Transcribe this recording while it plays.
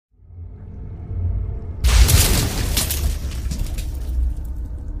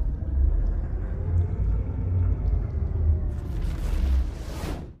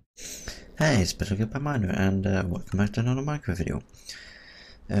Hey, it's Better Get by Miner, and welcome back to another Minecraft video.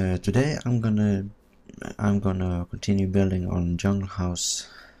 Today I'm gonna continue building on Jungle House,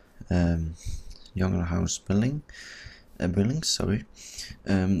 buildings. Sorry.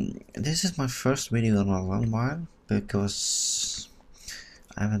 This is my first video in a long while because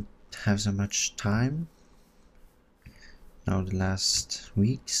I haven't had so much time now the last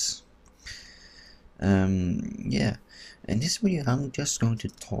weeks. Yeah. In this video I'm just going to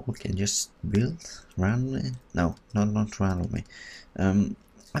talk and just build randomly. No, not randomly.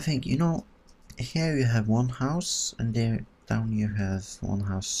 I think, you know, here you have one house and there down you have one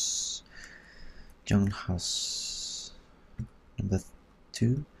house, jungle house number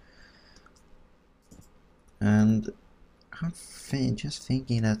 2. And I'm just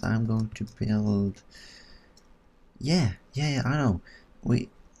thinking that I'm going to build. Yeah, I know.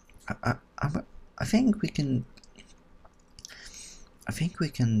 I think we can. I think we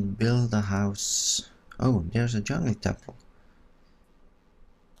can build a house. Oh, there's a jungle temple.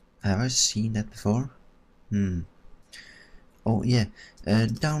 Have I seen that before? Oh yeah,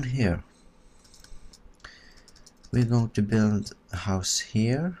 down here. We're going to build a house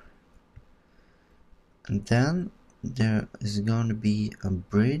here. And then there is going to be a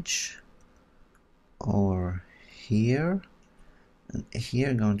bridge over here. And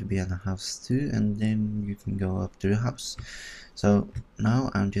here going to be a house too, and then you can go up to the house. So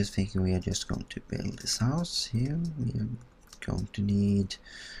now I'm just thinking we are just going to build this house here. We are going to need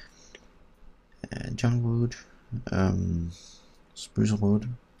jungle wood, spruce wood.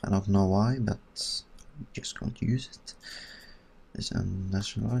 I don't know why, but I'm just going to use it. There's a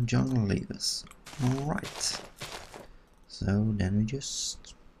natural jungle levers. Alright. So then we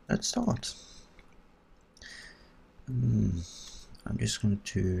just let's start. I'm just going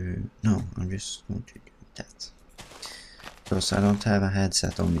to do that because I don't have a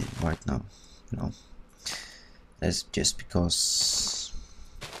headset on me right now. You know, that's just because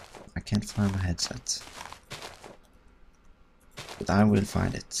I can't find a headset, but I will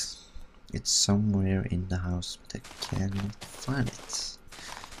find it. It's somewhere in the house, but I cannot find it.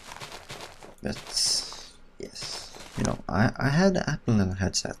 But yes, you know, I had an Apple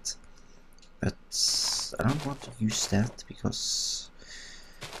headset, but I don't want to use that because,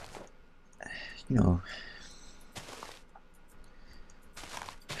 you know,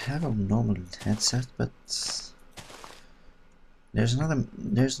 I have a normal headset, but there's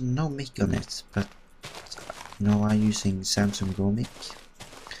no mic on it. But you know, I'm using Samsung Go mic.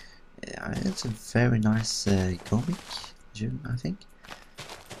 It's a very nice Go mic, I think.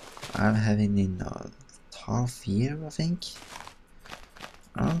 I'm having it in a half year, I think.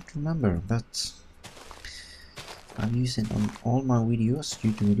 I don't remember, but I'm using it on all my videos,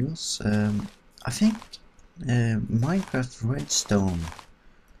 YouTube videos. I think Minecraft Redstone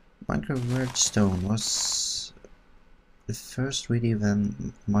was the first video,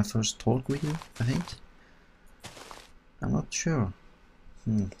 then my first talk video, I think. I'm not sure.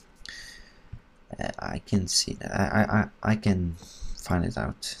 I can see that. I can find it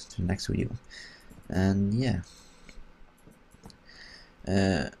out to the next video. And yeah.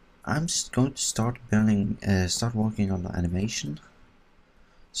 I'm just going to start working on the animation.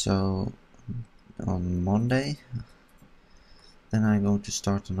 So on Monday, then I'm going to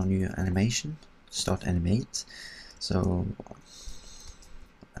start on a new animation, animate. So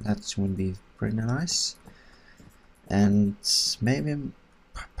that will be pretty nice. And maybe a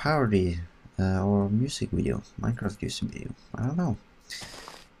parody or music video, Minecraft music video. I don't know.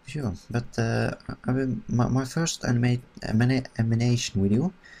 Sure, but my first animation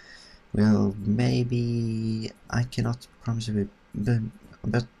video will maybe, I cannot promise it,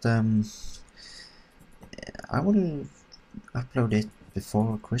 but I will upload it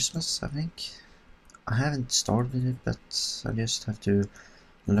before Christmas, I think. I haven't started it, but I just have to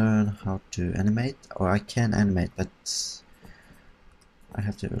learn how to animate, or I can animate, but I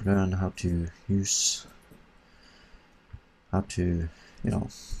have to learn how to use, you know.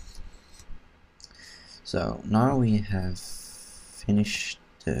 So now we have finished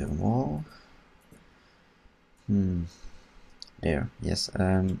the wall. There, yes.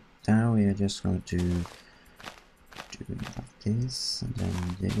 Now we are just going to do like this, and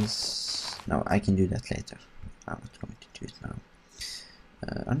then this. No, I can do that later. I'm not going to do it now.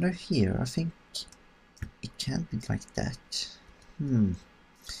 Under here, I think it can't be like that.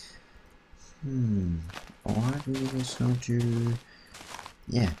 Why do we just go to,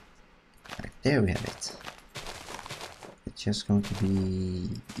 yeah, like there we have it. It's just going to be,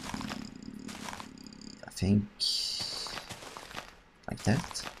 I think, like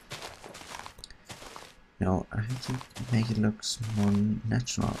that. No, I have to make it look more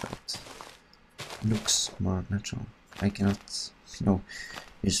natural. But looks more natural. I cannot, you know,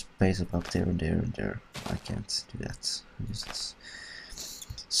 just place a block there and there and there. I can't do that.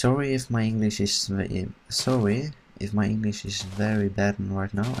 Sorry if my English is very bad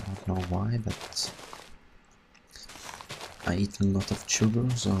right now. I don't know why, but I eat a lot of sugar,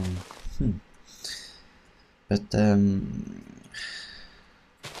 so But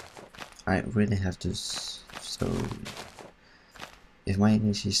I really have to. So if my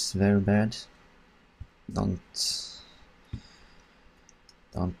English is very bad, don't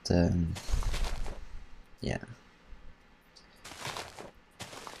yeah.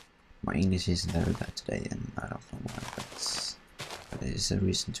 My English is very bad today, and I don't know why, but there is a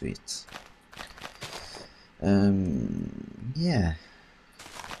reason to it. Yeah.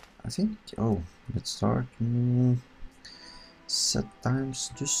 I think. Oh, let's start. Set times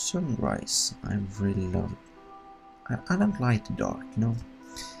to sunrise. I really love it. I don't like the dark, you know.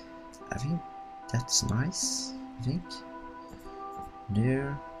 I think that's nice. I think.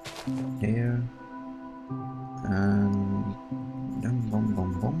 There, and then boom,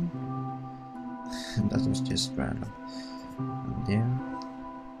 boom, boom. That was just random. And there,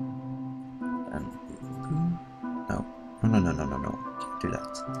 and boom. No, can't do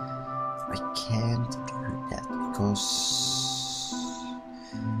that. I can't do that because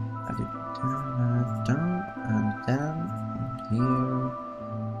I did down and down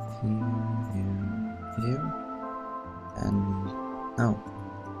and here, and now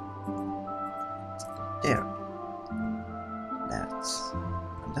there.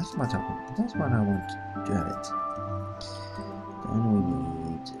 That's what I want to have it. Then we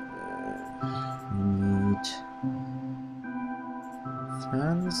need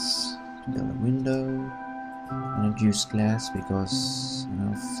fans to build a window. I don't use glass because I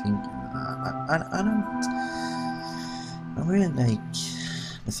don't think I really like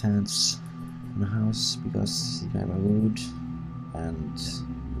the fans in the house because you have a wood and you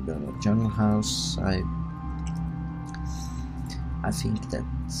build a jungle house. I think that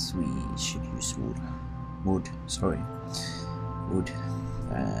we should use wood.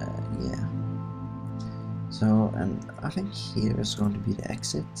 Yeah. So, and I think here is going to be the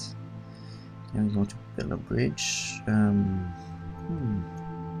exit. Then we're going to build a bridge.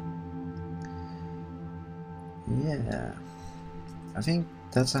 Yeah. I think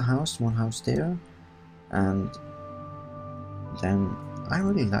that's a house, one house there. And then I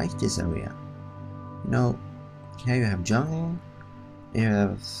really like this area. You know, here you have jungle. You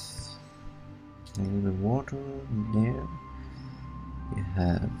have a little bit of water there. You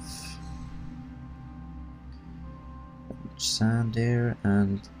have sand there,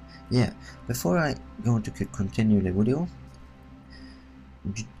 and yeah. Before I go to continue the video,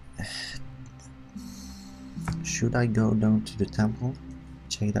 should I go down to the temple?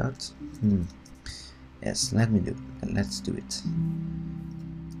 Check it out. Yes, let's do it.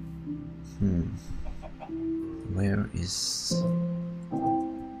 Where is?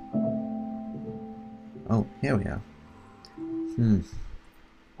 Oh, here we are.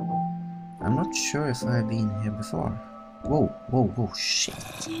 I'm not sure if I've been here before. Whoa, shit.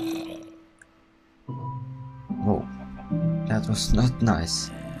 Whoa, that was not nice.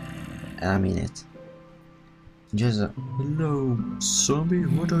 And I mean it. Just hello, zombie,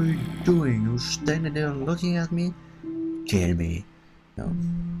 what are you doing? You're standing there looking at me? Kill me. No.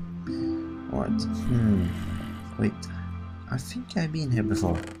 What? Wait, I think I've been here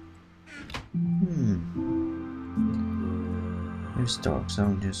before. There's dark, so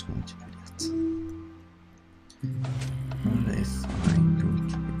I'm just going to do that. What if I'm going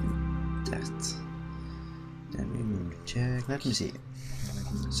to do that? Then we're going to check. Let me see.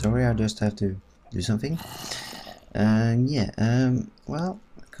 Sorry, I just have to do something. Well,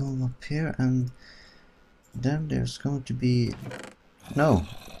 come up here, and then there's going to be. No,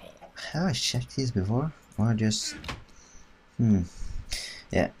 have I checked these before? Or just.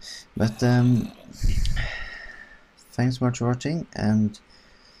 Yeah, but thanks so much for watching, and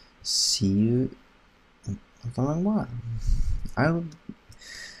see you in a long while.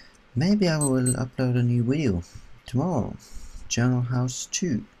 Maybe I will upload a new video tomorrow, Jungle House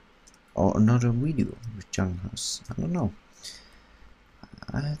 2, or another video with Jungle House. I don't know.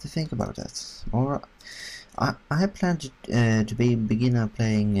 I have to think about that. Or I plan to begin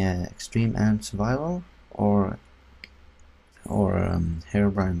playing Extreme and Survival, or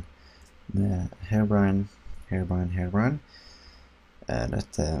Herobrine,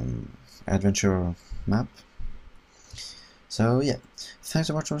 that adventure map. So yeah, thanks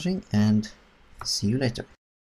so much for watching, and see you later.